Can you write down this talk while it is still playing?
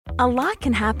A lot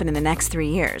can happen in the next 3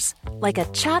 years. Like a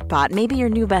chatbot may be your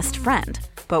new best friend.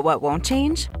 But what won't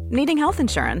change? Needing health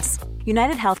insurance.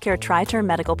 United Healthcare Tri-Term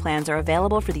Medical Plans are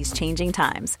available for these changing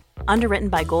times. Underwritten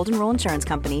by Golden Rule Insurance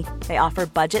Company, they offer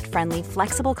budget-friendly,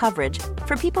 flexible coverage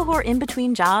for people who are in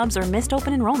between jobs or missed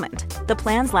open enrollment. The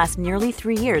plans last nearly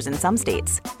 3 years in some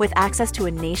states, with access to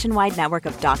a nationwide network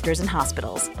of doctors and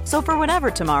hospitals. So for whatever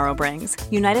tomorrow brings,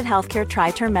 United Healthcare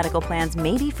Tri-Term Medical Plans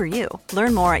may be for you.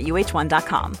 Learn more at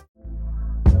uh1.com.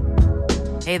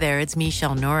 Hey there, it's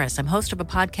Michelle Norris. I'm host of a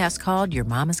podcast called Your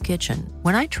Mama's Kitchen.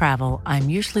 When I travel, I'm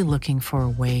usually looking for a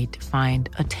way to find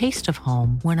a taste of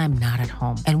home when I'm not at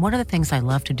home. And one of the things I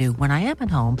love to do when I am at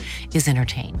home is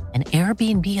entertain. And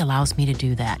Airbnb allows me to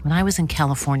do that. When I was in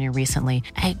California recently,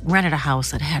 I rented a house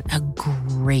that had a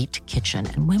great kitchen.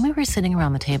 And when we were sitting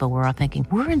around the table, we were all thinking,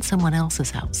 we're in someone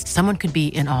else's house. Someone could be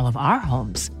in all of our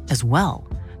homes as well.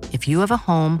 If you have a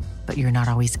home, but you're not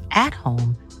always at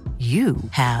home, you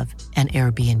have an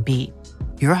Airbnb.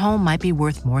 Your home might be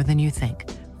worth more than you think.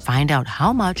 Find out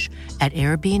how much at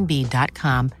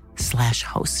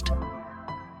airbnb.com/host.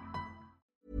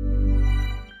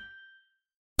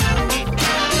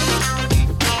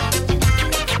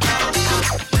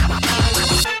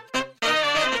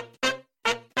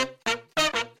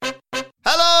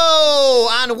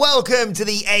 And welcome to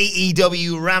the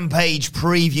AEW Rampage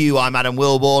preview. I'm Adam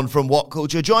Wilborn from What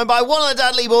Culture, joined by one of the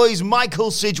Dudley boys, Michael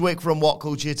Sidgwick from What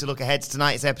Culture, to look ahead to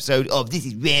tonight's episode of This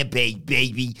is Rampage,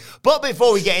 baby. But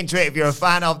before we get into it, if you're a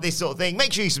fan of this sort of thing,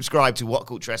 make sure you subscribe to What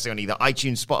Culture Wrestling on either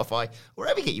iTunes, Spotify,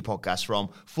 wherever you get your podcasts from,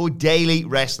 for daily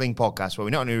wrestling podcasts, where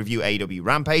we not only review AEW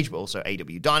Rampage, but also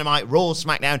AEW Dynamite, Raw,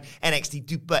 SmackDown, NXT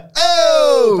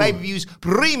 2.0 pay-per-views,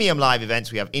 premium live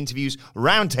events. We have interviews,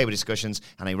 roundtable discussions,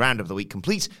 and a round of the week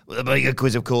complete with a bigger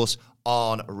quiz, of course,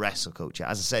 on Wrestle Culture.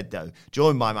 As I said, though,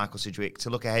 joined by Michael Sidgwick to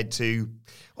look ahead to,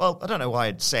 well, I don't know why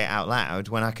I'd say it out loud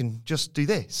when I can just do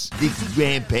this. This is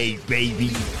Rampage, baby.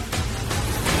 This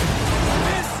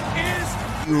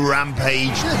is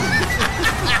Rampage.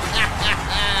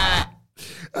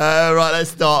 Right,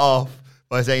 let's start off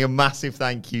by saying a massive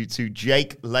thank you to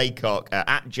Jake Laycock,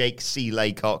 at Jake C.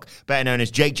 Laycock, better known as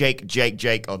Jake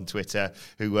on Twitter,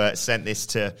 who sent this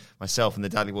to myself and the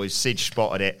Dudley Boys. Sidge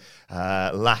spotted it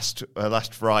last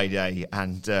Friday,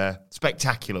 and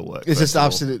spectacular work. It's just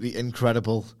absolutely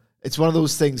incredible. It's one of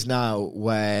those things now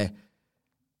where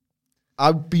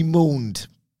I bemoaned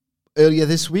earlier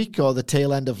this week or the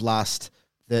tail end of last,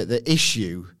 the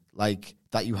issue like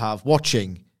that you have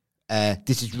watching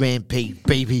This is Rampage,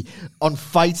 baby, on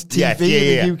Fight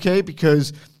TV in the UK,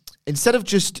 because instead of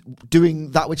just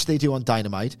doing that which they do on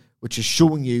Dynamite, which is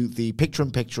showing you the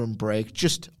picture-in-picture and break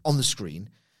just on the screen,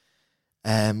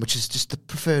 which is just the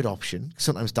preferred option.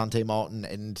 Sometimes Dante Martin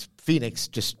and Phoenix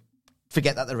just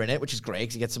forget that they're in it, which is great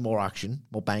because you get some more action,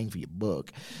 more bang for your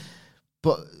buck.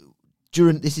 But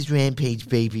during This is Rampage,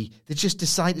 baby, they just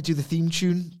decide to do the theme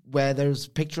tune where there's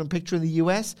picture-in-picture in the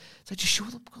US. So just show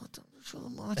them,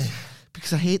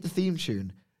 because I hate the theme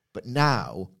tune. But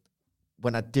now,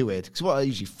 when I do it, because what I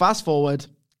usually fast forward,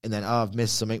 and then, I've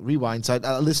missed something, rewind. So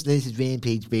I listen to This is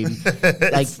Rampage, baby,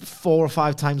 like 4 or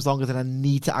 5 times longer than I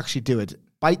need to actually do it.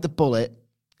 Bite the bullet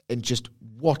and just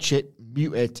watch it,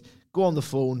 mute it, go on the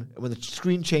phone, and when the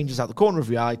screen changes out the corner of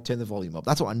your eye, turn the volume up.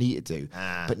 That's what I need to do.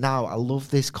 But now I love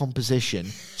this composition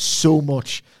so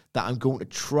much that I'm going to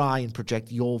try and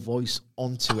project your voice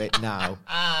onto it now.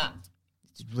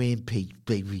 It's Rampage,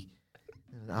 baby.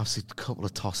 An absolute couple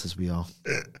of tosses we are.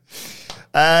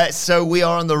 So we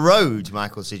are on the road,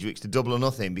 Michael Sidgwick, to Double or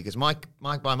Nothing, because by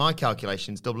my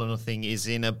calculations, Double or Nothing is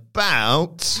in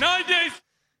about 9 days.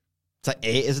 It's like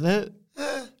 8, isn't it?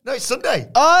 No, it's Sunday.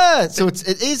 Oh, so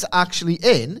it is actually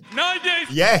in 9 days.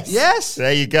 Yes.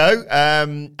 There you go.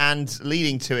 And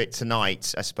leading to it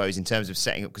tonight, I suppose, in terms of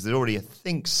setting up, because there's already, I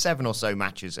think, 7 or so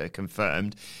matches are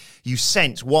confirmed. You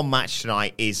sense one match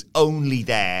tonight is only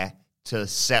there to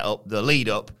set up the lead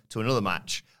up to another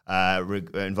match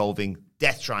involving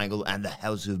Death Triangle and the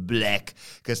House of Black.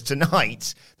 Because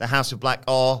tonight, the House of Black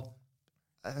are,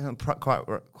 I don't know,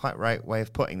 quite right way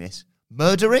of putting this,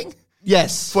 murdering?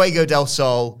 Yes. Fuego del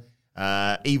Sol,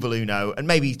 Evil Uno, and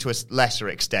maybe to a lesser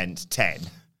extent, 10.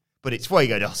 But it's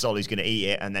Fuego del Sol who's going to eat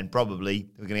it, and then probably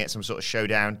we're going to get some sort of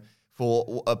showdown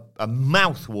for a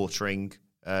mouth-watering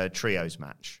trios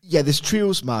match. Yeah, this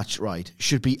trios match, right,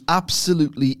 should be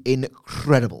absolutely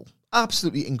incredible.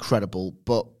 Absolutely incredible.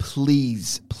 But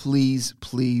please, please,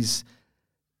 please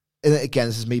And again,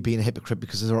 this is me being a hypocrite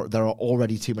because there are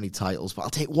already too many titles, but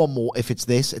I'll take one more if it's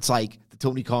this. It's like the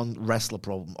Tony Khan wrestler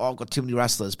problem. Oh, I've got too many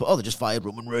wrestlers, but they just fired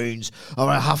Roman Reigns. Oh,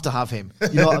 I have to have him.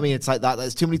 You know what I mean? It's like that.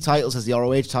 There's too many titles. There's the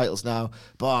ROH titles now,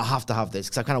 but I have to have this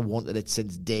because I kind of wanted it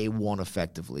since day one,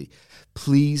 effectively.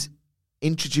 Please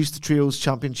introduce the Trios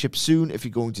Championship soon if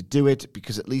you're going to do it,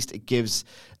 because at least it gives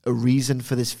a reason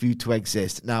for this feud to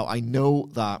exist. Now, I know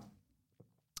that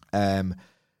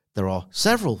there are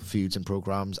several feuds and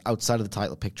programs outside of the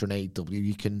title picture in AEW.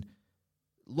 You can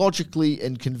logically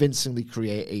and convincingly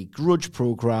create a grudge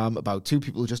program about two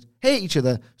people who just hate each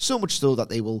other, so much so that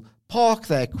they will park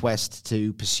their quest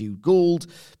to pursue gold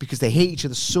because they hate each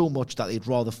other so much that they'd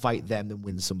rather fight them than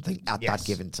win something at that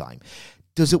given time.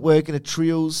 Does it work in a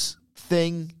trios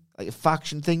thing, like a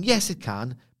faction thing? Yes, it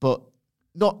can, but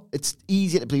it's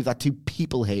easier to believe that two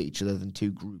people hate each other than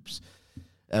two groups.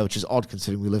 Which is odd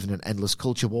considering we live in an endless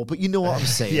culture war. But you know what I'm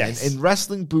saying. Yes. In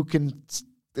wrestling booking,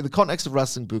 in the context of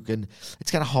wrestling booking,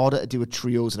 it's kind of harder to do a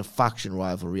trios and a faction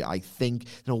rivalry, I think,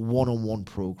 than a one-on-one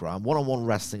program. One-on-one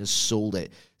wrestling has sold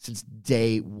it since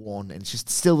day one. And it's just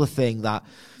still the thing that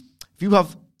if you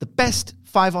have the best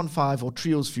 5-on-5 or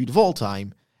trios feud of all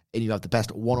time, and you have the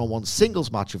best one-on-one singles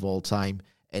match of all time,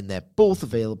 and they're both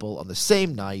available on the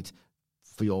same night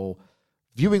for your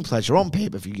viewing pleasure on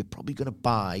pay-per-view, you're probably going to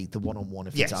buy the one-on-one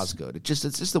if it's as good. It's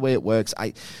just the way it works.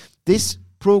 This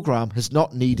program has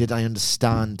not needed, I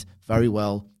understand very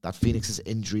well, that Phoenix's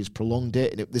injury has prolonged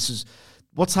it. And this is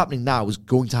what's happening now is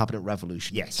going to happen at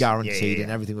Revolution. Yes. Guaranteed, and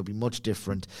everything will be much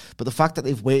different. But the fact that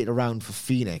they've waited around for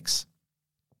Phoenix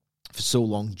for so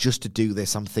long just to do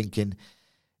this, I'm thinking,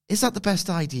 is that the best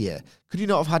idea? Could you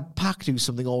not have had Pac do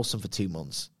something awesome for 2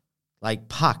 months? Like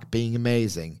Pac being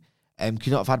amazing. Could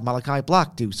you not have had Malachi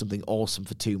Black do something awesome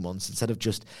for 2 months instead of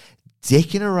just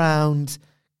dicking around,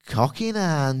 cocking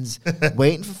hands,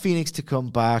 waiting for Phoenix to come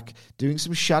back, doing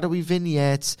some shadowy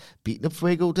vignettes, beating up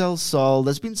Fuego del Sol?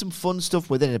 There's been some fun stuff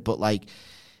within it, but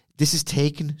this has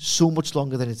taken so much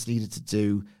longer than it's needed to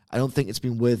do. I don't think it's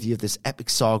been worthy of this epic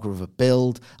saga of a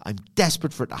build. I'm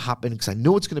desperate for it to happen because I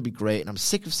know it's going to be great, and I'm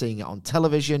sick of seeing it on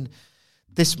television.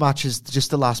 This match is just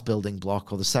the last building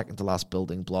block, or the second to last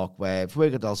building block, where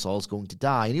Fuego del Sol is going to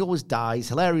die. And he always dies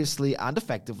hilariously and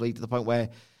effectively to the point where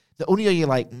not only are you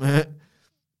like, meh,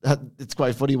 it's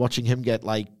quite funny watching him get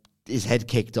his head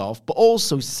kicked off, but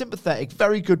also he's sympathetic,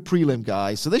 very good prelim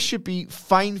guy. So this should be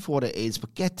fine for what it is,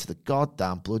 but get to the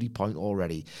goddamn bloody point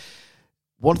already.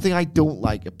 One thing I don't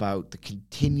like about the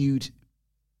continued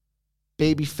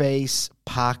babyface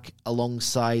Pac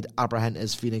alongside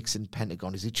Abrahantes, Phoenix, and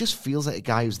Pentagon is it just feels like a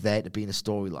guy who's there to be in a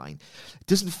storyline. It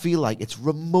doesn't feel like it's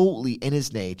remotely in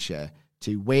his nature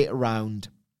to wait around,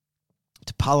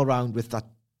 to pal around with that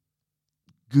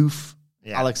goof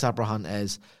Alex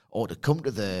Abrahantes, or to come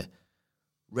to the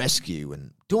rescue.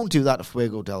 And don't do that to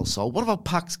Fuego del Sol. What about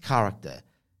Pac's character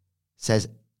says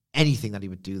anything that he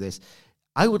would do this?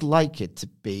 I would like it to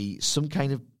be some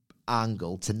kind of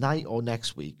angle tonight or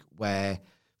next week where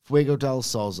Fuego del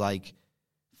Sol's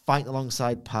fighting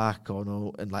alongside Pac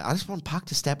and I just want Pac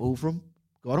to step over him.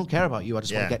 Go, I don't care about you, I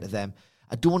just want to get to them.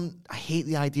 I hate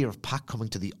the idea of Pac coming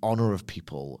to the honor of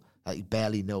people that he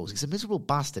barely knows. He's a miserable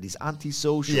bastard. He's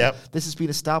antisocial. Yep. This has been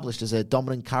established as a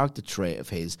dominant character trait of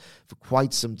his for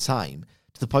quite some time,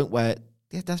 to the point where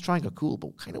Death Triangle cool,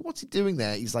 but kind of what's he doing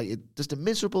there? He's just a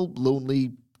miserable,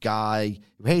 lonely guy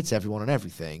who hates everyone and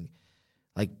everything.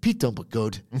 Pete Dunne, but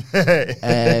good.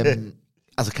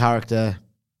 As a character,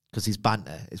 because he's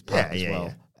banter is part as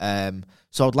well. Yeah.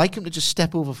 So I'd like him to just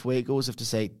step over Fuego as if to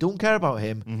say, don't care about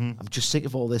him. Mm-hmm. I'm just sick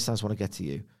of all this. I just want to get to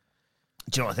you.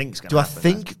 Do you know what I think is going to happen? Do I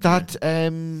think that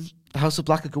the House of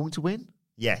Black are going to win?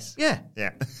 Yes. Yeah.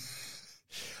 Yeah.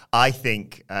 I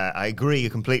think, I agree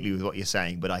completely with what you're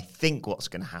saying, but I think what's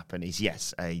going to happen is,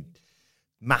 a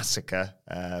massacre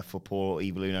for poor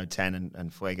Evil Uno 10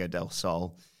 and Fuego del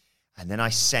Sol. And then I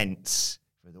sense,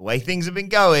 for the way things have been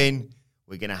going,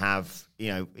 we're going to have,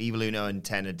 Evil Uno and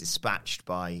 10 are dispatched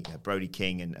by Brody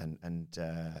King and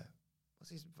what's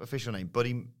his official name?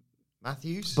 Buddy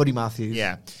Matthews? Buddy Matthews.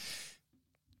 Yeah.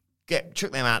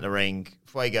 Chuck them out of the ring.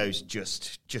 Fuego's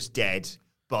just dead.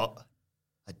 But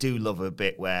I do love a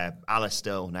bit where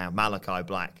Alistair, now Malachi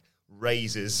Black,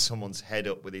 raises someone's head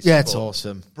up with his foot. It's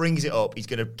awesome. Brings it up. He's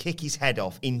going to kick his head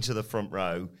off into the front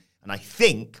row. And I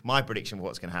think my prediction of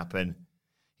what's going to happen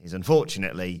is,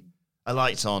 unfortunately, a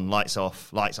lights on, lights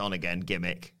off, lights on again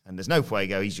gimmick. And there's no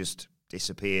Fuego. He's just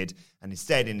disappeared. And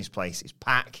instead, in his place, is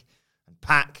Pac. And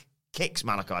Pac kicks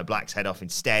Malachi Black's head off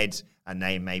instead. And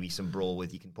then maybe some brawl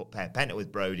with, you can pair Penta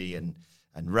with Brody and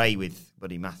and Ray with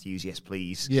Buddy Matthews, yes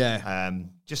please. Yeah.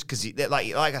 Just because,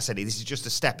 like I said, this is just a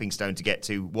stepping stone to get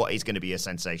to what is going to be a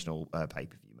sensational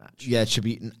pay-per-view match. Yeah, it should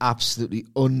be an absolutely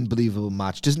unbelievable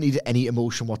match. Doesn't need any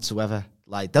emotion whatsoever.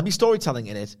 Like, there'll be storytelling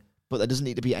in it, but there doesn't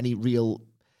need to be any real...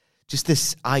 Just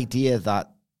this idea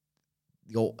that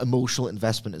your emotional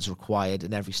investment is required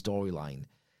in every storyline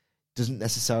doesn't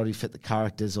necessarily fit the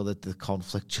characters or the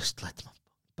conflict. Just let them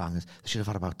bangers. They should have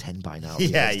had about 10 by now.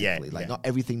 Yeah. Like, not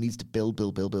everything needs to build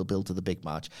to the big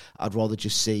match. I'd rather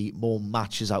just see more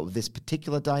matches out of this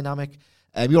particular dynamic.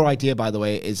 Your idea, by the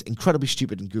way, is incredibly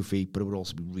stupid and goofy, but it would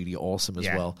also be really awesome as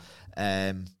well.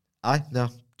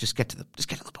 Just get to the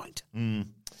point.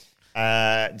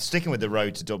 Sticking with the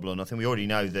road to Double or Nothing, we already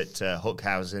know that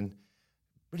Hookhausen,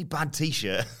 really bad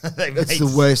T-shirt. It's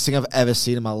the worst thing I've ever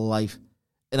seen in my life.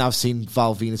 And I've seen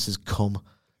Val Venus's cum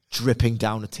dripping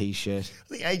down a T-shirt. I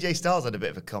think AJ Styles had a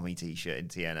bit of a commie T-shirt in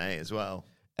TNA as well.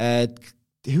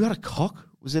 Who had a cock?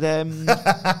 Was it the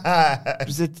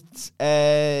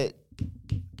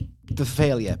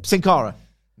failure? Sin Cara.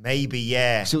 Maybe,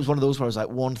 yeah. So it was one of those where I was like,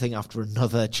 one thing after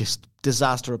another, just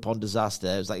disaster upon disaster.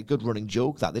 It was like a good running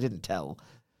joke that they didn't tell.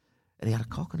 And he had a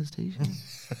cock on his T-shirt.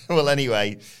 Well,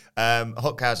 anyway,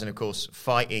 Hookhausen, of course,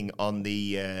 fighting on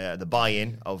the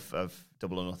buy-in of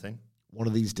Double or Nothing. One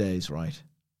of these days, right?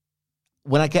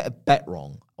 When I get a bet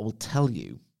wrong, I will tell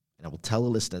you, and I will tell the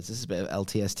listeners, this is a bit of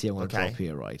LTST I want to drop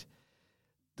here, right?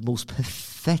 The most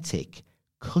pathetic,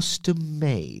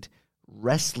 custom-made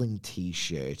wrestling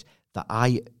T-shirt that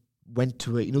I went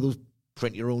to, those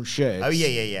print your own shirts? Oh,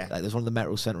 yeah. Like, there's one of the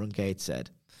Metro Center and Gate said.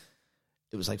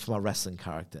 It was like for my wrestling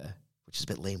character, which is a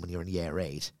bit lame when you're in year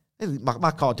 8.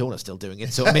 My Cardona's still doing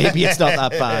it, so maybe it's not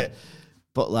that bad.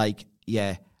 But, like,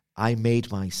 yeah, I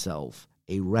made myself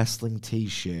a wrestling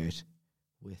T-shirt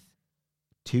with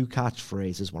 2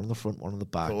 catchphrases, one on the front, one on the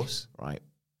back. Of course. Right.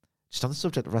 Just on the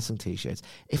subject of wrestling T-shirts,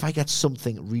 if I get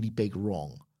something really big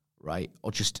wrong, right,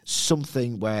 or just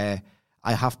something where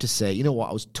I have to say, you know what,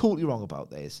 I was totally wrong about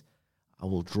this, I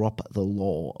will drop the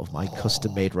law of my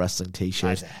custom-made wrestling T-shirt.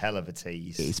 That's a hell of a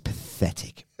tease. It is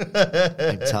pathetic.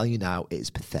 I'm telling you now, it is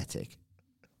pathetic.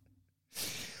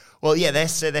 Well, yeah, they're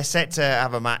set to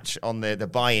have a match on the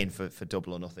buy-in for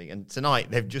Double or Nothing. And tonight,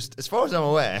 they've just, as far as I'm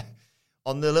aware,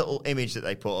 on the little image that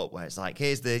they put up where it's like,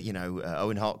 here's the,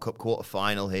 Owen Hart Cup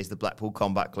quarter-final, here's the Blackpool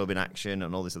Combat Club in action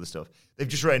and all this other stuff. They've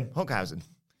just written Hookhausen.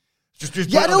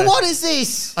 What is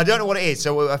this? I don't know what it is,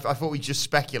 so I thought we'd just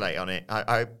speculate on it.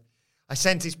 I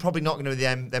sense it's probably not going to be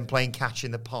them playing catch in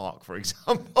the park, for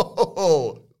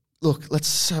example. Look,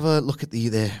 let's have a look at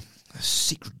the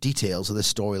secret details of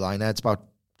this storyline. It's about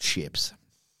chips.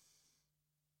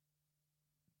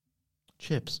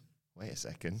 Chips. Wait a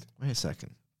second.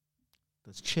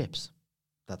 There's chips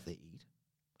that they eat.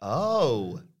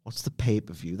 Oh. What's the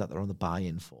pay-per-view that they're on the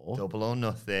buy-in for? Double or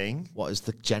Nothing. What is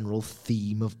the general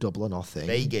theme of Double or Nothing?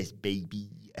 Vegas,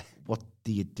 baby. What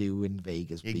do you do in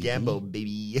Vegas, baby? You gamble,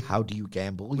 baby. How do you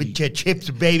gamble? With your chips,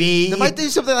 baby. They might do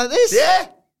something like this. Yeah.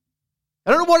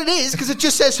 I don't know what it is, because it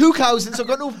just says Hookhausen, so I've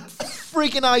got no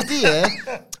freaking idea.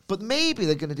 But maybe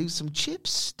they're going to do some chip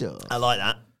stuff. I like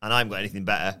that. And I haven't got anything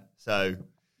better. So,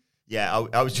 yeah,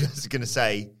 I was just going to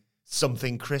say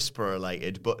something crisper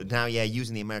related, but now,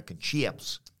 using the American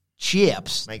chips.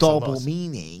 Chips, makes double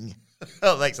meaning.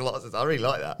 That makes a lot of sense. I really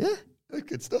like that. Yeah.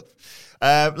 Good stuff.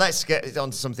 Let's get on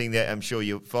to something that I'm sure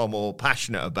you're far more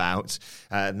passionate about,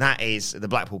 and that is the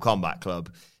Blackpool Combat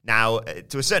Club. Now,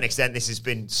 to a certain extent, this has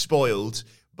been spoiled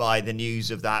by the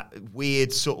news of that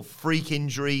weird sort of freak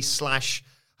injury / I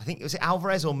think, was it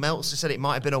Alvarez or Meltzer said it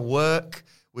might have been a work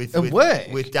with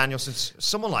Danielson.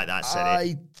 Someone like that said it.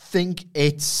 I think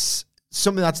it's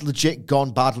something that's legit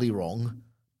gone badly wrong,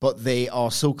 but they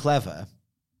are so clever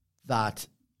that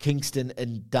Kingston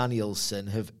and Danielson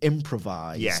have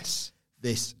improvised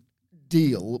this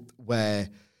deal where,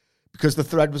 because the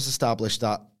thread was established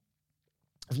that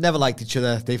they've never liked each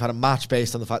other, they've had a match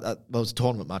based on the fact that, well, it was a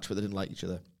tournament match, but they didn't like each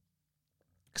other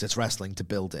because it's wrestling to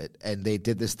build it. And they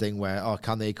did this thing where,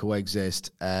 can they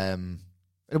coexist in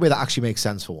a way that actually makes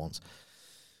sense for once.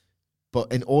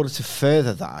 But in order to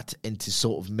further that and to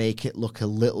sort of make it look a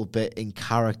little bit in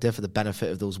character for the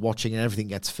benefit of those watching, and everything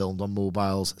gets filmed on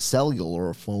mobiles,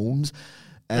 cellular phones,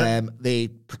 they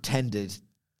pretended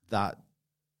that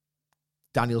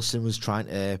Danielson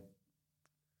resented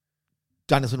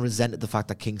the fact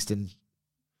that Kingston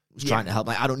was trying to help.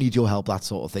 Like, I don't need your help, that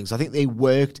sort of thing. So I think they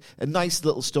worked a nice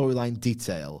little storyline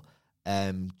detail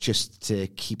just to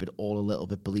keep it all a little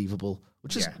bit believable,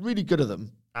 which is really good of them.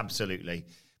 Absolutely.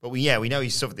 But we know he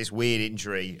suffered this weird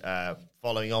injury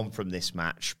following on from this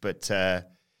match. But,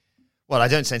 Well, I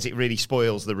don't sense it really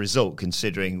spoils the result,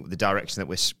 considering the direction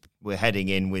that we're heading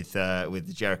in with the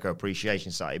Jericho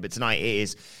Appreciation Society. But tonight it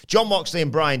is Jon Moxley and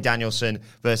Bryan Danielson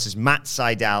versus Matt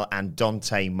Sydal and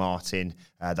Dante Martin,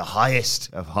 the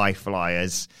highest of high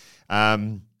flyers,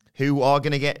 who are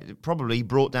going to get probably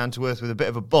brought down to earth with a bit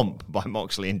of a bump by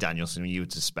Moxley and Danielson, you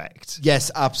would suspect.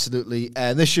 Yes, absolutely.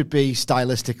 And this should be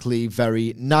stylistically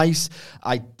very nice.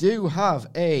 I do have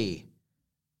a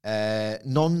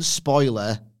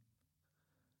non-spoiler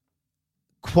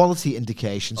quality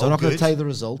indication, so I'm not going to tell you the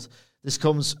result. This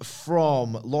comes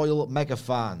from loyal mega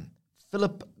fan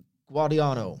Philip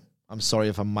Guadiano. I'm sorry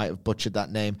if I might have butchered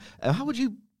that name. How would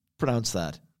you pronounce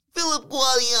that? Philip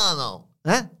Guadiano.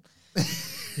 Huh?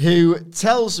 Who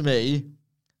tells me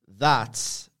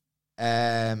that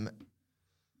that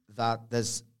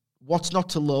there's what's not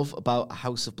to love about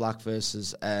House of Black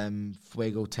versus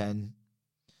Fuego 10.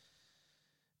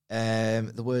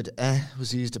 The word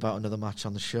was used about another match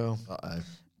on the show.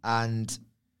 And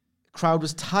crowd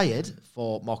was tired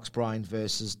for Mox Bryan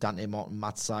versus Dante Martin,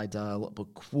 Matt Sydal,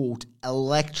 but, quote,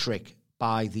 electric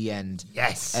by the end.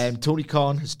 Yes. Tony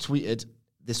Khan has tweeted,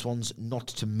 this one's not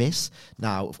to miss.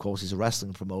 Now, of course, he's a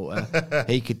wrestling promoter.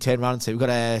 He could turn around and say, we've got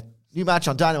a new match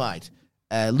on Dynamite.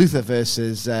 Luther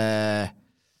versus...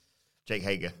 Jake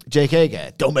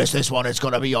Hager. Don't miss this one. It's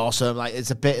going to be awesome. Like,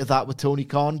 it's a bit of that with Tony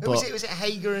Khan. But Was it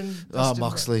Hager and... Moxley.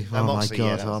 Moxley, my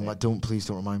God. Yeah, please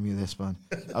don't remind me of this, man.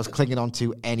 I was clinging on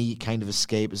to any kind of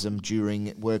escapism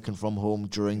during working from home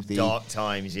during the... Dark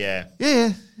times, yeah.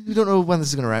 Yeah. We don't know when this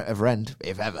is going to ever end,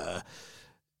 if ever.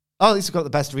 Oh, at least we've got the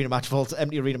best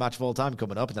empty arena match of all time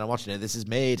coming up, and then I'm watching it. This is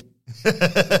made.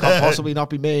 Can't possibly not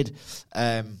be made.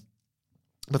 But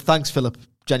thanks, Philip,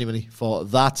 genuinely, for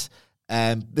that.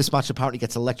 This match apparently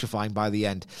gets electrifying by the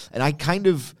end. And I kind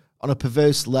of, on a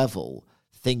perverse level,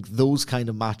 think those kind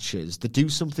of matches, they do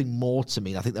something more to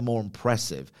me. I think they're more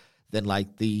impressive than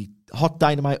like the Hot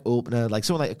Dynamite opener, like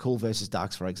someone like a Cole versus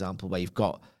Dax, for example, where you've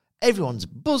got everyone's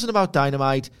buzzing about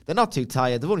Dynamite. They're not too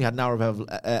tired. They've only had an hour of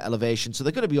elevation, so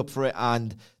they're going to be up for it,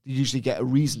 and they usually get a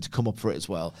reason to come up for it as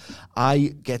well.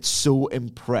 I get so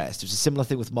impressed. It's a similar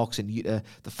thing with Mox and Yuta.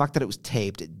 The fact that it was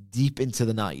taped deep into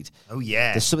the night. Oh,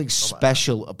 yeah. There's something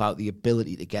special about the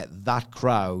ability to get that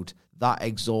crowd, that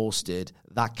exhausted,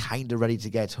 that kind of ready to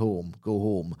go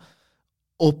home,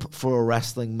 up for a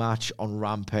wrestling match on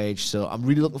Rampage. So I'm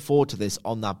really looking forward to this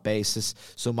on that basis.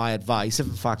 So my advice, if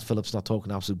in fact Philip's not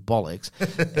talking absolute bollocks,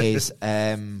 is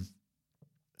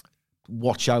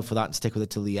watch out for that and stick with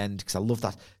it till the end, because I love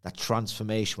that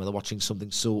transformation where they're watching something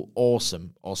so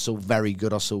awesome or so very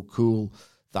good or so cool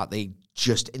that they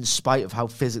just, in spite of how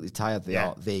physically tired they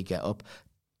are, they get up.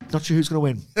 Not sure who's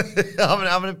going to win.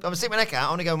 I'm going to stick my neck out. I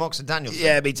want to go Mox and Danielson.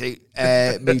 Yeah, me too.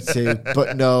 Me too.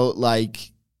 But no, like...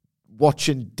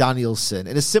 watching Danielson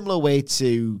in a similar way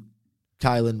to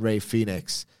Kyle and Ray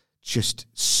Phoenix, just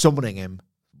summoning him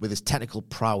with his technical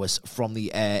prowess from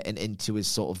the air and into his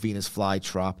sort of Venus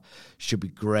flytrap should be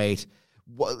great.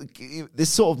 This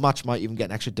sort of match might even get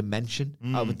an extra dimension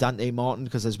out of Dante Martin,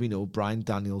 because as we know, Bryan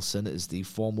Danielson is the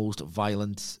foremost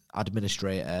violent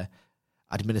administrator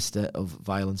of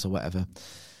violence or whatever.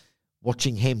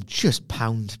 Watching him just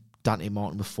pound Dante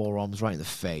Martin with forearms right in the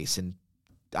face, and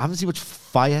I haven't seen much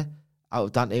fire out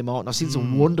of Dante Martin. I've seen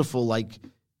some wonderful, like,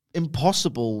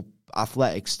 impossible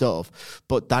athletic stuff,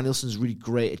 but Danielson's really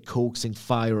great at coaxing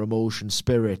fire, emotion,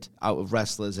 spirit out of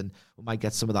wrestlers, and we might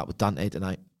get some of that with Dante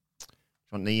tonight. Do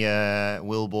you want the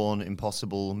Wilborn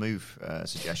impossible move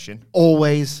suggestion?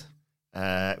 Always.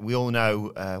 We all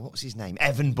know, what was his name?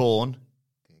 Evan Bourne.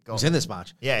 He's in this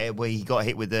match. Yeah, where he got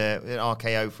hit with an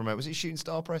RKO from was it Shooting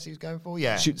Star Press he was going for?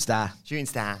 Yeah. Shooting Star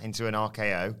into an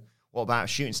RKO. What about a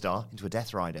Shooting Star into a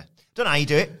Death Rider? Don't know how you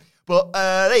do it, but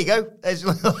there you go. There's a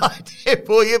little idea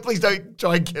for you. Please don't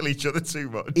try and kill each other too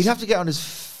much. He'd have to get on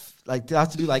his, they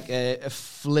have to do like a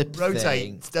flip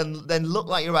rotate, thing. Then look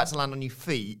like you're about to land on your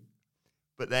feet,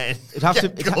 but then it'd have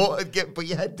put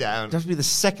your head down. It'd have to be the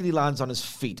second he lands on his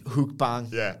feet, hook bang.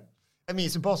 Yeah. I mean,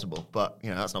 it's impossible, but,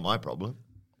 that's not my problem.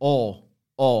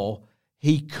 Or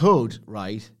he could,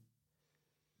 right?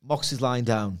 Moxie's lying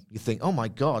down. You think, oh my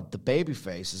God, the baby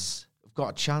faces have got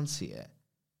a chance here.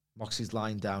 Moxie's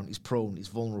lying down. He's prone. He's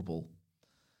vulnerable.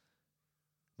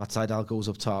 Matt Sydal goes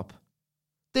up top.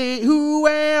 Who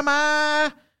am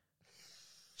I?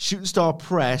 Shooting Star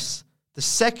Press. The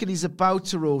second he's about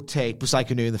to rotate,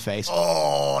 Busaiku in the face.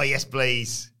 Oh, yes,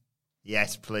 please.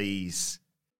 Yes, please.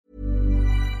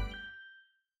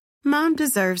 Mom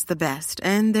deserves the best,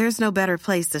 and there's no better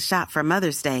place to shop for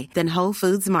Mother's Day than Whole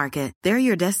Foods Market. They're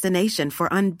your destination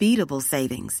for unbeatable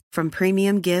savings, from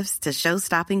premium gifts to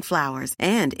show-stopping flowers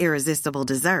and irresistible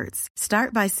desserts.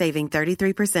 Start by saving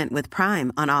 33% with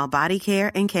Prime on all body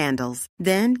care and candles.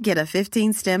 Then get a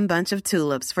 15-stem bunch of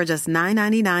tulips for just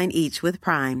 $9.99 each with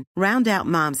Prime. Round out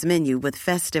Mom's menu with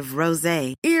festive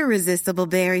rosé, irresistible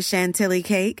berry chantilly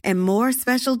cake, and more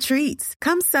special treats.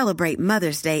 Come celebrate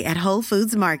Mother's Day at Whole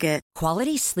Foods Market.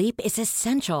 Quality sleep is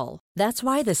essential. That's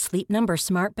why the Sleep Number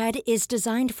Smart Bed is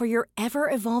designed for your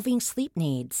ever-evolving sleep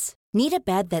needs. Need a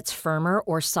bed that's firmer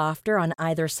or softer on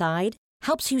either side?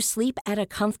 Helps you sleep at a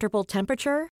comfortable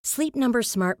temperature? Sleep Number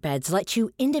Smart Beds let you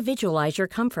individualize your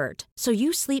comfort, so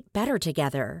you sleep better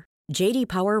together. J.D.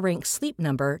 Power ranks Sleep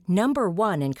Number number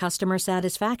 1 in customer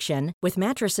satisfaction with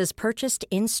mattresses purchased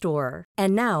in-store.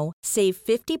 And now, save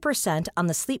 50% on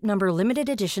the Sleep Number Limited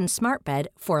Edition Smart Bed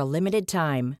for a limited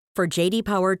time. For J.D.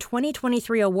 Power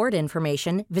 2023 award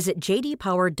information, visit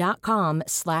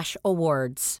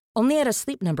jdpower.com/awards. Only at a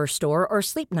Sleep Number store or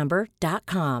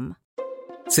sleepnumber.com.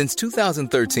 Since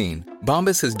 2013,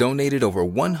 Bombas has donated over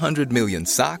 100 million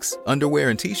socks, underwear,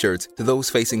 and T-shirts to those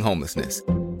facing homelessness.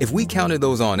 If we counted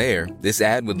those on air, this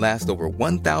ad would last over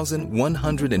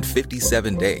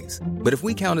 1,157 days. But if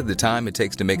we counted the time it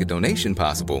takes to make a donation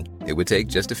possible, it would take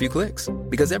just a few clicks.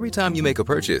 Because every time you make a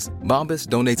purchase, Bombas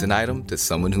donates an item to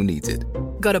someone who needs it.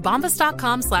 Go to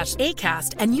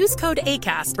bombas.com/ACAST and use code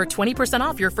ACAST for 20%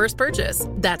 off your first purchase.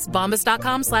 That's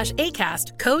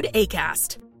bombas.com/ACAST, code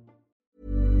ACAST.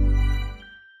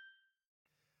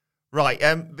 Right,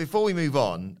 before we move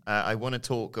on, I want to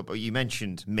talk about, you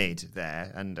mentioned mid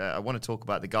there, and I want to talk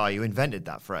about the guy who invented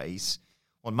that phrase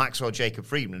on Maxwell Jacob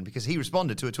Friedman, because he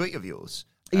responded to a tweet of yours.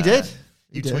 He did.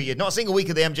 You tweeted, not a single week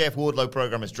of the MJF Wardlow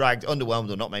program has dragged,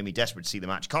 underwhelmed, or not made me desperate to see the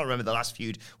match. Can't remember the last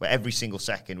feud where every single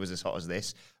second was as hot as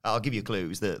this. I'll give you a clue. It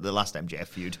was the last MJF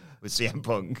feud with CM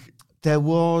Punk. There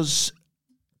was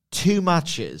 2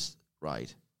 matches,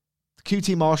 right?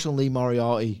 QT Marshall and Lee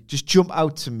Moriarty just jump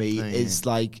out to me is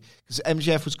like, because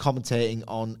MJF was commentating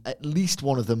on at least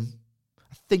one of them.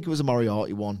 I think it was a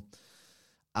Moriarty one.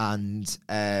 And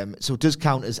so it does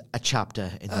count as a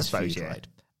chapter in this feud, right?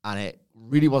 And it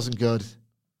really wasn't good.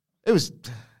 It was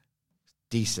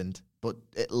decent, but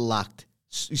it lacked.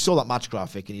 You saw that match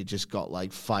graphic and you just got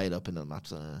like fired up in the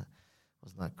match. Wasn't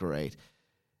that great?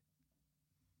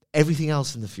 Everything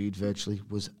else in the feud virtually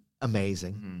was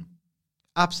amazing. Mm-hmm.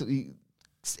 Absolutely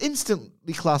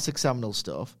instantly classic seminal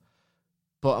stuff.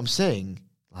 But I'm saying,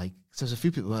 like, so there's a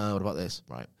few people, what about this?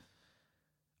 Right.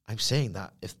 I'm saying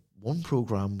that if one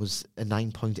program was a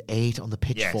 9.8 on the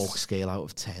pitchfork scale out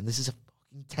of 10, this is a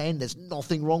fucking 10. There's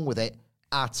nothing wrong with it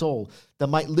at all. There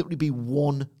might literally be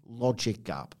one logic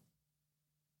gap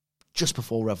just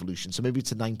before Revolution. So maybe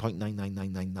it's a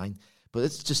 9.99999. But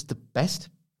it's just the best,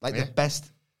 the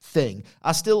best thing.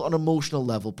 I still, on an emotional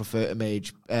level, prefer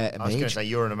Image. I was going to say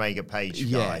you're an Omega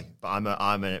Page guy, but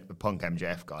I'm a Punk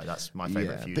MJF guy. That's my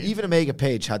favorite feud. But even Omega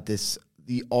Page had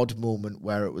the odd moment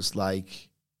where it was like,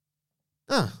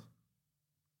 that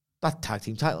tag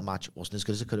team title match wasn't as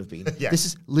good as it could have been. This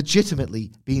is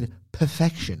legitimately been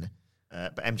perfection.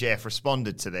 But MJF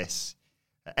responded to this.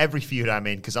 Every feud I'm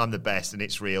in because I'm the best and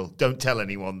it's real. Don't tell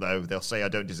anyone though. They'll say I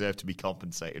don't deserve to be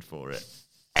compensated for it.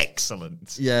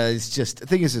 Excellent. Yeah, it's just, the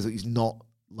thing is that he's not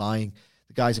lying.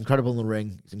 The guy's incredible in the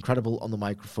ring. He's incredible on the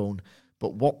microphone.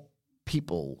 But what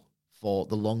people for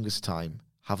the longest time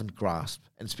haven't grasped,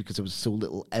 and it's because there was so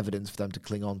little evidence for them to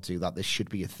cling on to that this should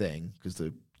be a thing, because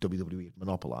the WWE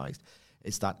monopolized,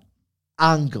 is that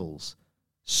Angle's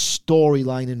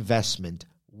storyline investment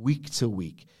week to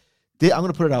week. I'm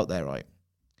going to put it out there, right?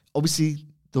 Obviously,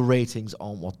 the ratings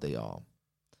aren't what they are.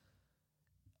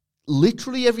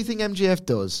 Literally everything MJF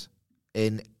does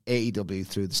in AEW,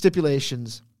 through the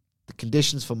stipulations, the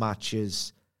conditions for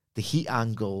matches, the heat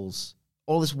angles,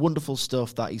 all this wonderful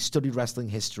stuff that he's studied wrestling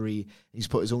history, and he's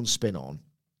put his own spin on.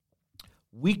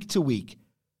 Week to week,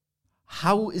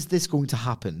 how is this going to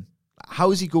happen?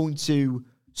 How is he going to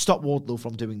stop Wardlow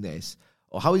from doing this?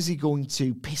 Or how is he going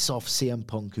to piss off CM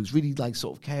Punk, who's really like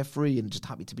sort of carefree and just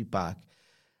happy to be back?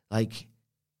 Like,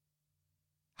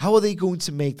 how are they going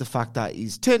to make the fact that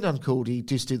he's turned on Cody,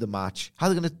 just do the match? How are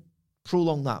they going to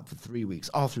prolong that for 3 weeks?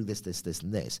 Oh, through this,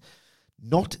 and this.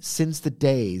 Not since the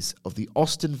days of the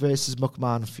Austin versus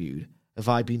McMahon feud have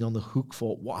I been on the hook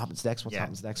for what happens next, what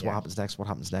happens next, what happens next, what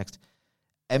happens next.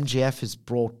 MJF has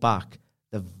brought back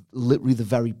literally the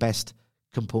very best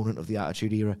component of the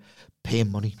Attitude Era. Pay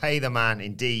him money. Pay the man,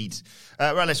 indeed.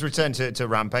 Right, let's return to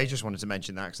Rampage. Just wanted to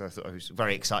mention that because I thought I was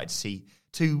very excited to see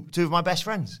two of my best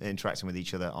friends interacting with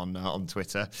each other on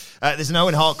Twitter. There's an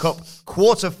Owen Hart Cup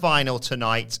quarter-final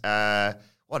tonight.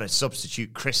 What a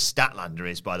substitute Chris Statlander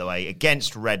is, by the way,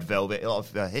 against Red Velvet. A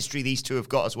lot of history these two have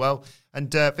got as well.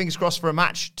 And fingers crossed for a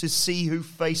match to see who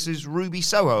faces Ruby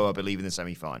Soho, I believe, in the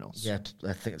semi-finals. Yeah,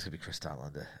 I think it's going to be Chris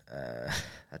Statlander.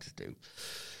 I just do.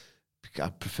 I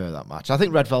prefer that match. I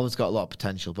think Red Velvet's got a lot of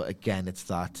potential, but again, it's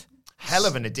that hell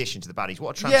of an addition to the baddies.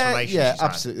 What a transformation! Yeah, she's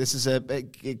absolutely. This is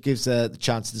it gives the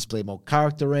chance to display more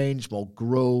character range, more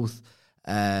growth.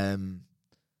 I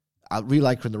really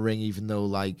like her in the ring, even though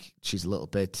like she's a little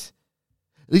bit.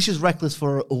 At least she's reckless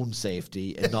for her own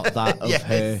safety and not that of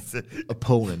her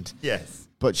opponent. Yes.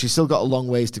 But she's still got a long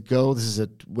ways to go. This is a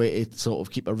way to sort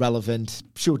of keep her relevant,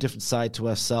 show a different side to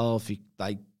herself,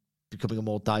 like becoming a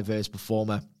more diverse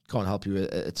performer. Can't help you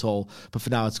at all. But for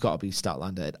now, it's got to be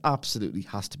Statlander. It absolutely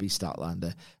has to be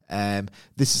Statlander.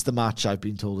 This is the match I've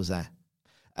been told is there.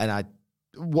 And I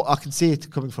can see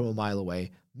it coming from a mile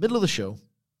away. Middle of the show.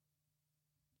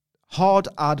 Hard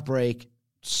ad break,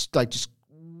 just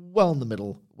well in the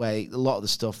middle, where a lot of the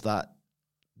stuff that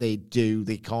they do,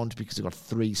 they can't because they've got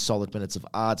 3 solid minutes of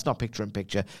ads. Not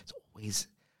picture-in-picture. It's always,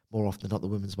 more often than not, the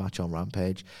women's match on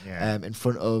Rampage. Yeah. In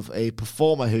front of a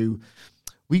performer who...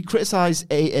 We criticize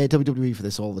WWE for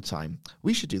this all the time.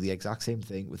 We should do the exact same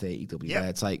thing with AEW. Yep. Where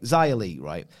it's like, Xia Li,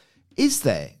 right? Is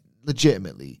there,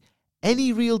 legitimately,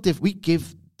 any real difference? We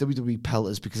give WWE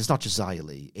pelters because it's not just Xia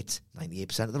Li. It's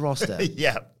 98% of the roster.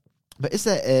 Yeah. But is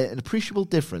there an appreciable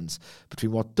difference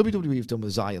between what WWE have done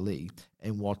with Xia Li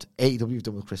and what AEW have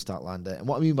done with Chris Statlander? And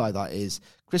what I mean by that is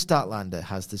Chris Statlander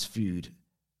has this feud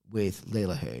with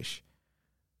Layla Hirsch,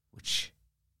 which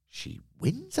she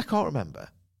wins? I can't remember.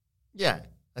 Yeah.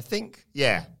 I think,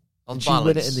 yeah. On she balance,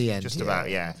 win it in the end. Just about,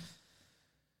 yeah.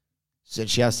 So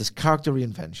she has this character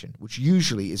reinvention, which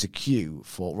usually is a cue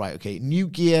for, right, okay, new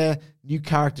gear, new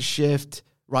character shift.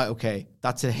 Right, okay,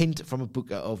 that's a hint from a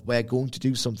booker of we're going to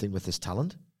do something with this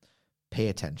talent. Pay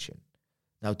attention.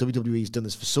 Now, WWE's done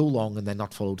this for so long and they're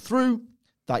not followed through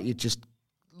that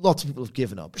lots of people have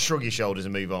given up. Shrug your shoulders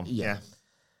and move on. Yeah.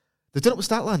 They've done it with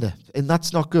Statlander, and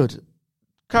that's not good.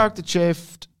 Character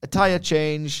shift, attire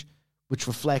change, which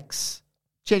reflects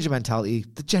change of mentality.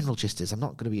 The general gist is, I'm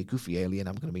not going to be a goofy alien,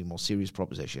 I'm going to be a more serious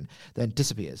proposition. Then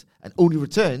disappears. And only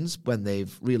returns when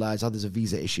they've realised, there's a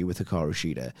visa issue with Hikaru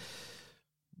Shida.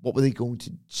 What were they going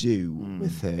to do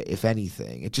with her, if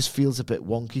anything? It just feels a bit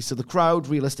wonky. So the crowd,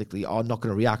 realistically, are not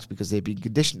going to react because they've been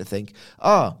conditioned to think,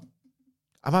 am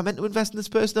I meant to invest in this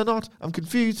person or not? I'm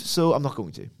confused, so I'm not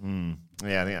going to.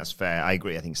 Yeah, I think that's fair. I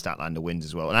agree. I think Statlander wins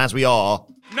as well. And as we are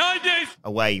 9 days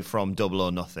away from Double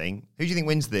or Nothing, who do you think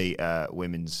wins the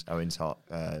women's Owen Hart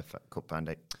Cup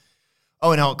mandate?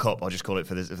 Owen Hart Cup, I'll just call it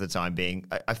for the time being.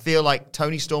 I feel like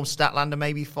Toni Storm Statlander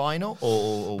may be final,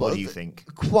 or what do you think?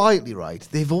 Quietly, right,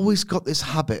 they've always got this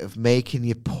habit of making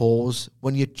you pause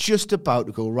when you're just about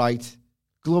to go, right,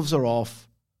 gloves are off,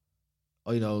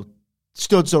 or,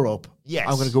 studs are up. Yes.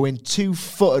 I'm going to go in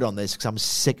 2-footed on this because I'm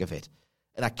sick of it.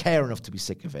 And I care enough to be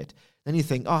sick of it. Then you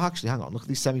think, actually, hang on, look at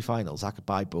these semi-finals. I could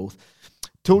buy both.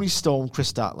 Toni Storm,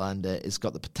 Chris Statlander has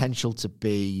got the potential to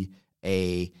be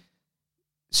a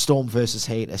Storm versus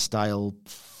Hater style,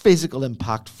 physical,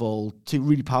 impactful, 2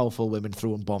 really powerful women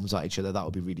throwing bombs at each other. That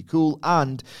would be really cool.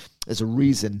 And there's a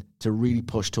reason to really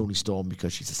push Toni Storm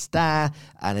because she's a star,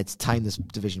 and it's time this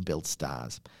division builds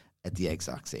stars. At the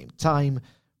exact same time,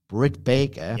 Britt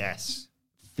Baker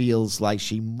feels like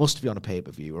she must be on a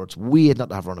pay-per-view, or it's weird not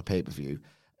to have her on a pay-per-view.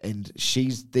 And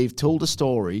they've told a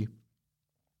story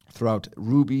throughout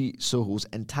Ruby Soho's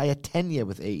entire tenure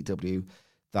with AEW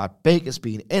that Baker's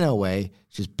been in her way.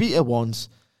 She's beat her once.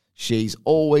 She's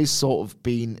always sort of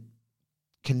been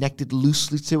connected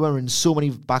loosely to her in so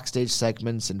many backstage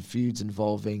segments and feuds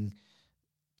involving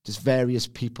just various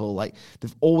people. Like,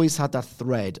 they've always had that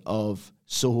thread of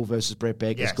Soho versus Britt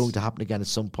Baker is going to happen again at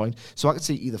some point. So I could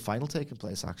see either final taking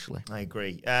place, actually. I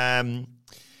agree.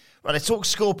 Right, let's talk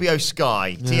Scorpio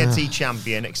Sky, TNT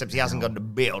champion, except he hasn't got the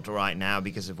belt right now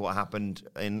because of what happened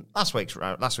in last week's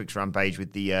Rampage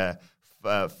with the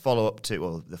follow-up to,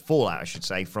 well, the fallout, I should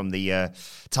say, from the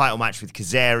title match with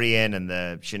Kazarian and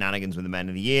the shenanigans with the Men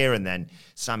of the Year, and then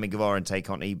Sammy Guevara and Tay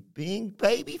Conti being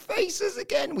baby faces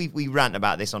again. We rant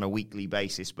about this on a weekly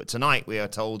basis, but tonight we are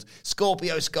told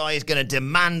Scorpio Sky is going to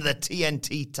demand the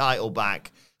TNT title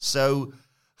back. So,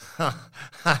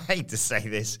 I hate to say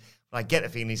this, but I get the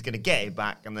feeling he's going to get it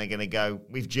back, and they're going to go,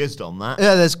 we've jizzed on that.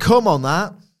 Yeah, there's come on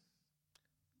that.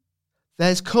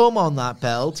 There's cum on that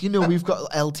belt. We've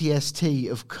got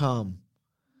LTST of cum.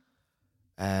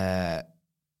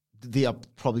 they are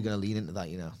probably going to lean into that,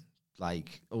 you know.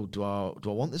 Like, oh, do I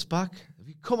want this back? Have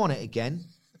you come on it again?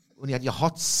 When you had your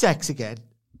hot sex again?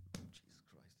 Jesus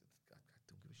Christ. I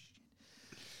don't give a shit.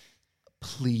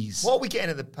 Please. What are we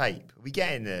getting at the Pape? Are we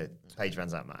getting the Paige Van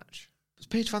Zandt match? Has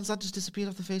Paige Van Zandt just disappeared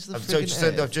off the face of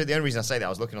the The only reason I say that, I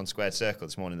was looking on Squared Circle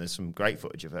this morning. There's some great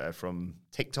footage of her from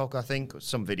TikTok, I think, or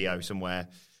some video somewhere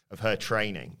of her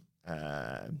training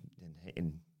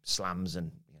in slams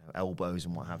and elbows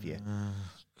and what have you.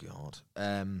 God.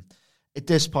 At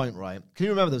this point, right, can you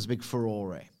remember there was a big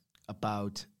furore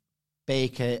about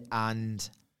Baker and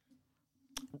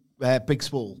Big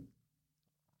Swole?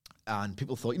 And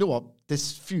people thought, you know what,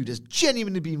 this feud has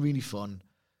genuinely been really fun.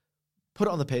 Put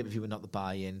it on the pay-per-view and not the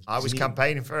buy-in. I was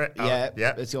campaigning for it. Yeah,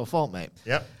 yeah, it's your fault, mate.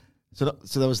 Yep. So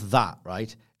there was that,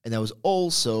 right? And there was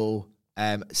also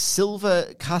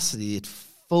Silver Cassidy at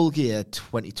Full Gear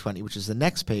 2020, which is the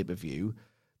next pay-per-view.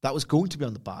 That was going to be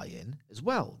on the buy-in as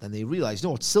well. Then they realised, you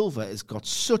know what, Silver has got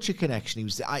such a connection. He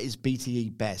was at his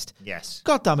BTE best. Yes.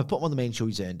 God damn it, put him on the main show,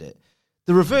 he's earned it.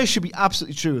 The reverse should be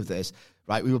absolutely true of this,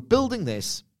 right? We were building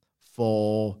this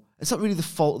for... It's not really the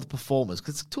fault of the performers,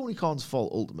 because it's Tony Khan's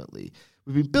fault, ultimately.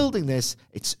 We've been building this.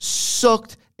 It's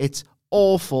sucked. It's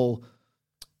awful.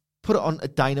 Put it on a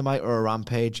Dynamite or a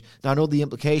Rampage. Now, I know the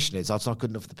implication is it's not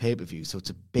good enough for the pay-per-view, so it's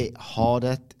a bit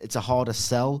harder. It's a harder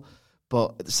sell.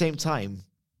 But at the same time...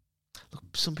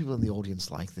 Look, some people in the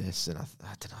audience like this, and I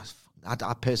don't know.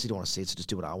 I personally don't want to see it, so just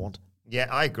do what I want. Yeah,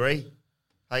 I agree.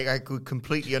 I could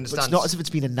completely understand. But it's not as if it's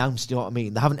been announced, you know what I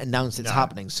mean? They haven't announced it's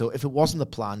happening. So if it wasn't the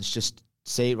plans, just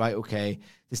say, right, okay,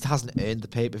 this hasn't earned the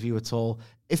pay-per-view at all.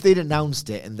 If they'd announced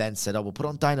it and then said, oh, we'll put it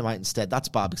on Dynamite instead, that's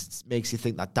bad because it makes you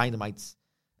think that Dynamite's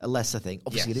a lesser thing.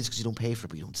 Obviously, It is because you don't pay for it,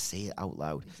 but you don't say it out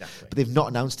loud. Exactly. But they've not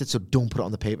announced it, so don't put it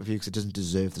on the pay-per-view because it doesn't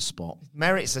deserve the spot.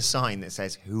 Merit's a sign that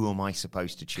says, who am I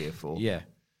supposed to cheer for? Yeah.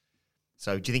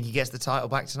 So do you think he gets the title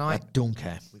back tonight? I don't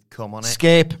care. With Come On It?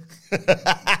 Escape.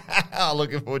 I'm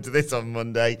looking forward to this on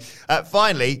Monday.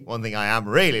 Finally, one thing I am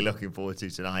really looking forward to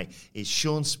tonight is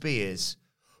Shawn Spears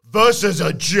versus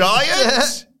a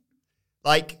giant?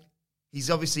 Like... He's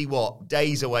obviously,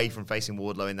 days away from facing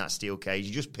Wardlow in that steel cage.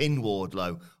 He just pinned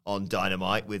Wardlow on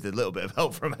Dynamite with a little bit of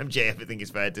help from MJF, I think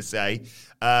it's fair to say.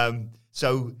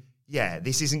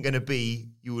 This isn't going to be,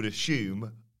 you would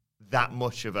assume, that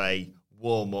much of a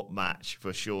warm-up match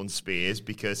for Shawn Spears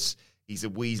because he's a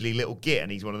weaselly little git and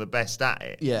he's one of the best at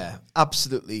it. Yeah,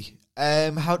 absolutely.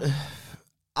 I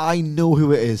know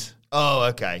who it is. Oh,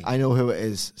 okay. I know who it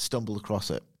is. Stumbled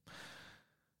across it.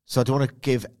 So I don't want to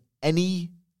give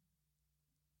any...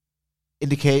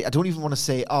 I don't even want to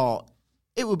say,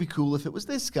 it would be cool if it was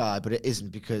this guy, but it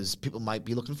isn't because people might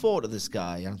be looking forward to this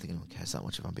guy. I don't think anyone cares that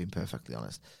much if I'm being perfectly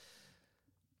honest.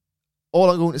 All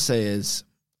I'm going to say is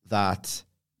that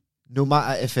no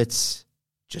matter if it's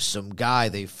just some guy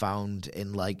they found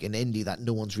in like an indie that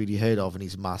no one's really heard of and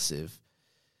he's massive,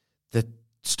 the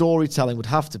storytelling would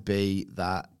have to be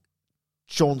that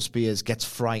Shawn Spears gets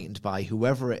frightened by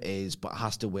whoever it is but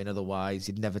has to win, otherwise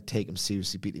you'd never take him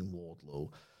seriously beating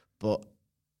Wardlow. But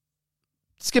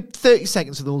skip 30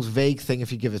 seconds of the most vague thing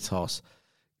if you give a toss.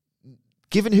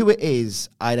 Given who it is,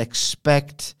 I'd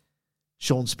expect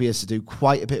Shawn Spears to do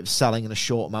quite a bit of selling in a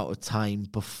short amount of time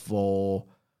before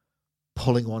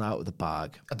pulling one out of the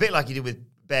bag. A bit like he did with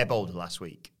Bear Boulder last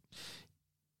week.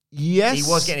 Yes.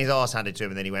 He was getting his arse handed to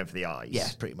him and then he went for the eyes. Yeah,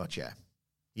 pretty much, yeah.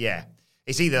 Yeah.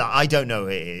 It's either that, I don't know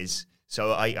who it is,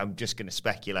 so I'm just going to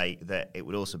speculate that it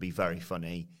would also be very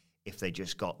funny if they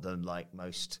just got the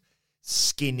most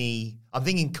skinny... I'm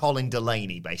thinking Colin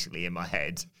Delaney, basically, in my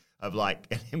head, of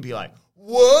and him be like,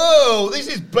 whoa, this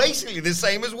is basically the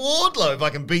same as Wardlow. If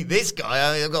I can beat this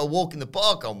guy, I've got to walk in the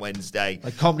park on Wednesday.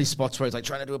 Like comedy spots where he's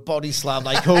trying to do a body slam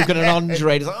like Hogan and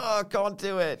Andre. He's like, I can't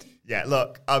do it. Yeah,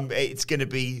 look, it's going to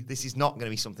be... This is not going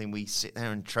to be something we sit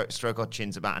there and stroke our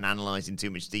chins about and analyse in too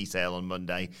much detail on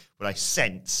Monday. But I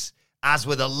sense, as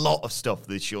with a lot of stuff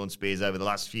with Shawn Spears over the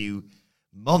last few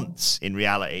months, in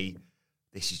reality...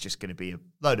 This is just going to be a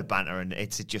load of banter, and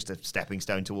it's just a stepping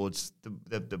stone towards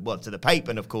to the Pape,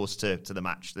 and of course to the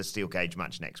match, the steel cage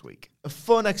match next week. A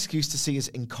fun excuse to see his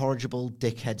incorrigible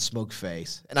dickhead smug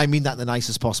face, and I mean that in the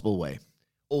nicest possible way.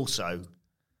 Also,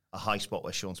 a high spot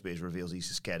where Shawn Spears reveals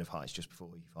he's scared of heights just before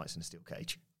he fights in a steel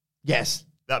cage. Yes,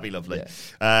 that'd be lovely.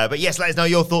 Yeah. But yes, let us know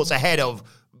your thoughts ahead of.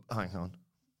 Hang on,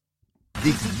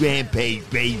 this is Rampage,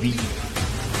 baby.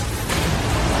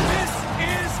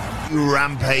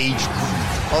 Rampage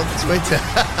on Twitter.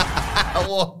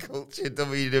 What Culture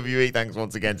WWE. Thanks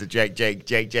once again to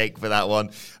Jake for that one.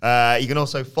 You can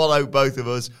also follow both of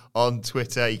us on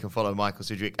Twitter. You can follow Michael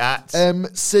Sidgwick at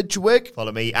Sidgwick.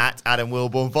 Follow me at Adam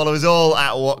Wilborn. Follow us all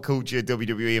at What Culture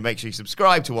WWE, and make sure you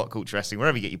subscribe to What Culture Wrestling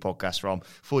wherever you get your podcasts from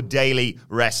for daily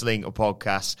wrestling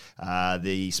podcasts.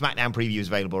 The SmackDown preview is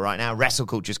available right now. Wrestle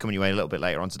Culture is coming your way a little bit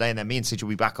later on today, and then me and Sidge will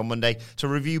be back on Monday to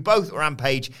review both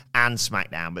Rampage and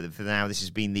SmackDown. But for now, this has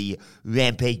been the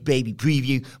Rampage Baby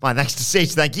preview. My thanks to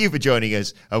Sidge. Thank you for joining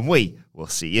us, and we will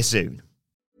see you soon.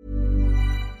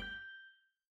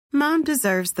 Mom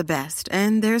deserves the best,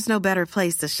 and there's no better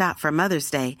place to shop for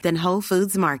Mother's Day than Whole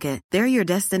Foods Market. They're your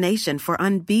destination for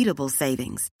unbeatable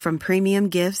savings, from premium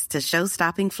gifts to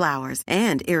show-stopping flowers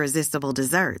and irresistible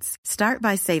desserts. Start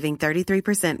by saving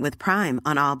 33% with Prime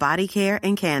on all body care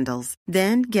and candles.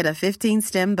 Then get a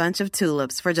 15-stem bunch of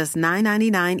tulips for just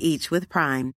 $9.99 each with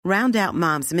Prime. Round out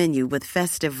Mom's menu with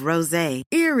festive rosé,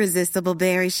 irresistible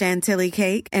berry chantilly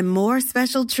cake, and more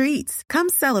special treats. Come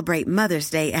celebrate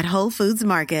Mother's Day at Whole Foods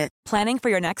Market. Planning for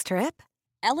your next trip?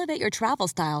 Elevate your travel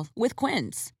style with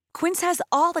Quince. Quince has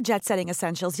all the jet-setting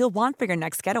essentials you'll want for your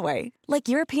next getaway, like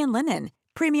European linen,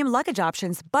 premium luggage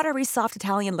options, buttery soft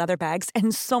Italian leather bags,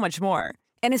 and so much more.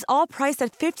 And is all priced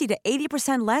at 50 to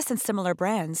 80% less than similar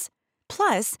brands.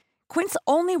 Plus, Quince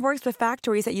only works with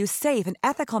factories that use safe and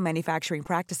ethical manufacturing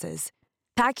practices.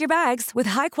 Pack your bags with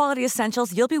high-quality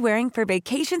essentials you'll be wearing for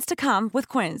vacations to come with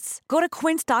Quince. Go to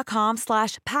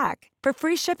quince.com/pack for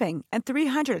free shipping and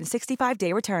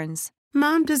 365-day returns.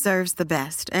 Mom deserves the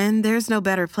best, and there's no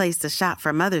better place to shop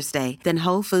for Mother's Day than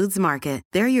Whole Foods Market.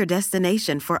 They're your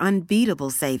destination for unbeatable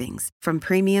savings, from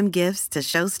premium gifts to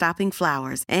show-stopping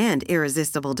flowers and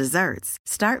irresistible desserts.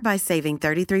 Start by saving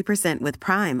 33% with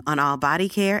Prime on all body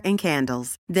care and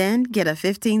candles. Then get a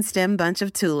 15-stem bunch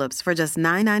of tulips for just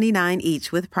 $9.99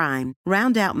 each with Prime.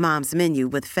 Round out Mom's menu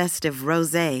with festive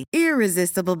rosé,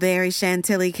 irresistible berry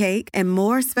chantilly cake, and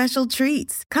more special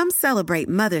treats. Come celebrate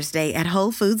Mother's Day at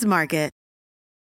Whole Foods Market.